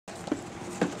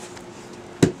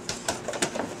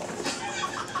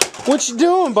What you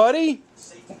doing, buddy?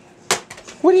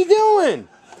 What are you doing?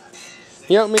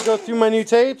 You help me go through my new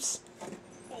tapes?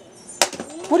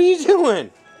 What are you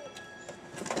doing?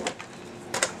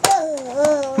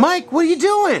 Mike, what are you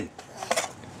doing?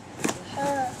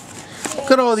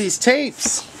 Look at all these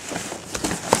tapes.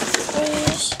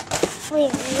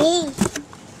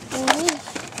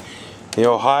 The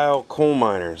Ohio coal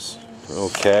miners.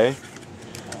 Okay.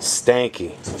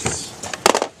 Stanky.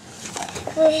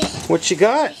 What you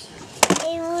got?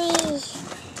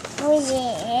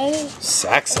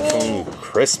 Saxophone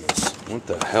Christmas. What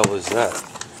the hell is that?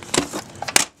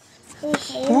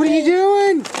 What are you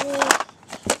doing?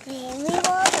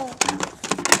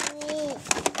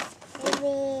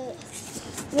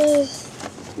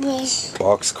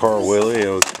 Boxcar Willie,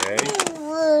 okay.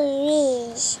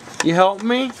 You help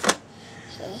me?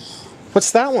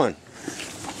 What's that one?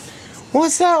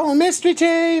 What's that one? Mystery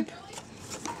tape!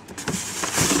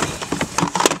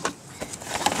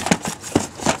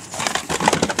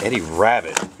 Eddie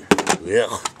Rabbit.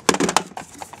 Ugh.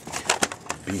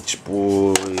 Beach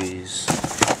Boys.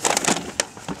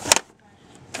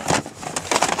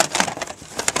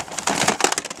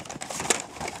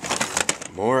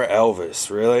 More Elvis.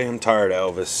 Really? I'm tired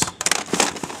of Elvis.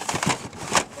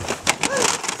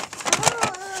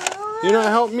 You not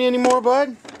helping me anymore,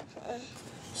 bud?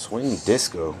 Swing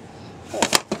disco.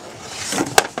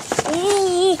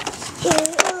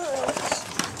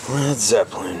 Led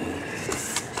Zeppelin.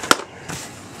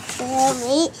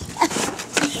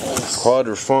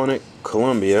 Quadraphonic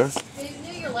Columbia. Did you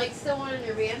know your light's still on in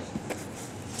your van?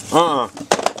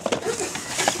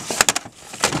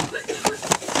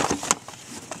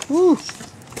 Woo.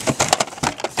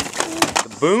 The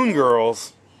Boone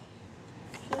Girls.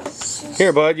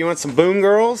 Here, bud, you want some Boone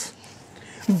Girls?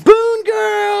 Boone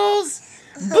Girls!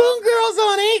 Boone Girls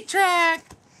on 8-track!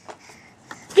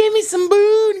 Give me some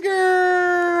Boone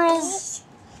Girls!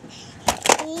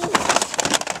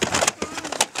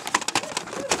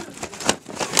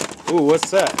 Ooh, what's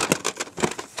that?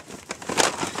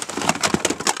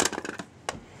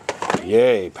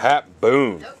 Yay, Pat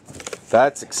Boone. Nope.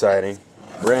 That's exciting.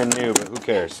 Brand new, but who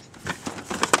cares?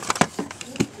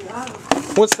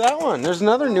 What's that one? There's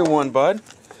another new one, bud.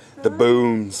 The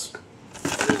Boones.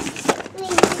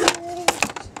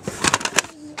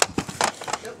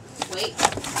 Wait.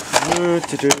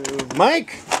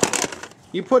 Mike,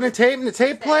 you putting a tape in the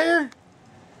tape player?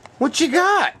 What you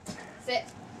got? Sit.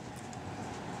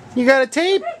 You got a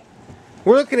tape?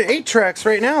 We're looking at 8 tracks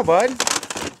right now, bud.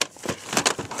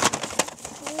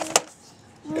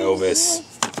 Elvis.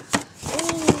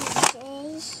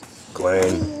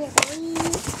 Glenn.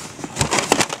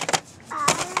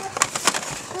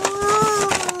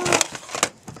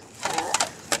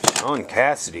 John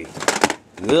Cassidy.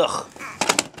 Ugh.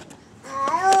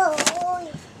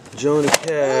 Johnny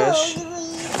Cash.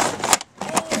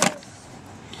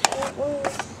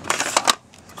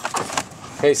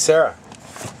 Hey, Sarah.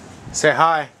 Say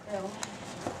hi. No.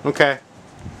 Okay.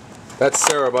 That's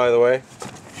Sarah, by the way.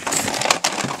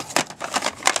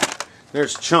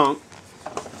 There's Chunk.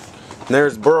 And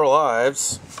there's Burl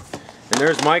Ives. And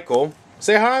there's Michael.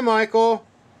 Say hi, Michael.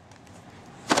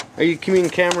 Are you being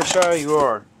camera shy? You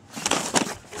are.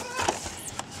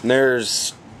 And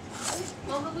there's...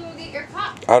 Well, who will get your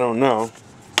cup? I don't know.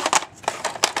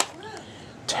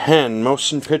 10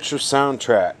 motion picture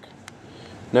soundtrack.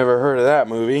 Never heard of that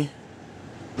movie.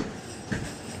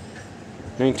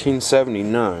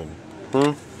 1979.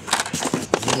 Huh?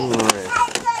 Alright.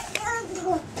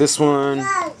 This one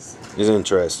is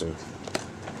interesting.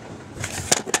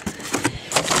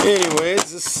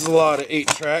 Anyways, this is a lot of 8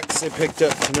 tracks I picked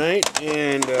up tonight,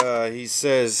 and he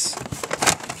says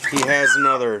he has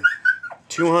another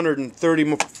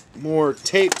 230 more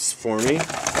tapes for me. I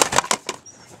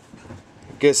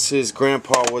guess his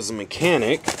grandpa was a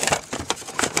mechanic,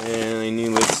 and he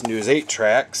listened to his 8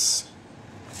 tracks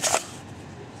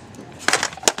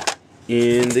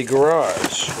in the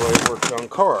garage where he worked on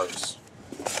cars.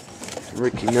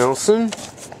 Ricky Nelson,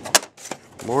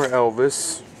 more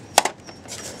Elvis.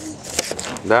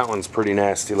 That one's pretty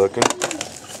nasty looking.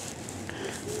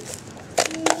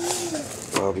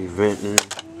 Bobby Vinton.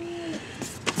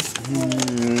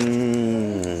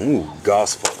 Ooh,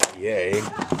 gospel. Yay.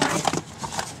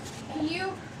 Can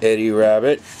you Eddie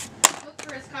Rabbit. look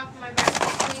for his cup in my back,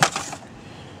 please?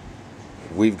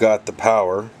 We've got the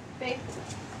power. Babe.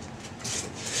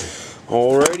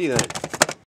 Alrighty then.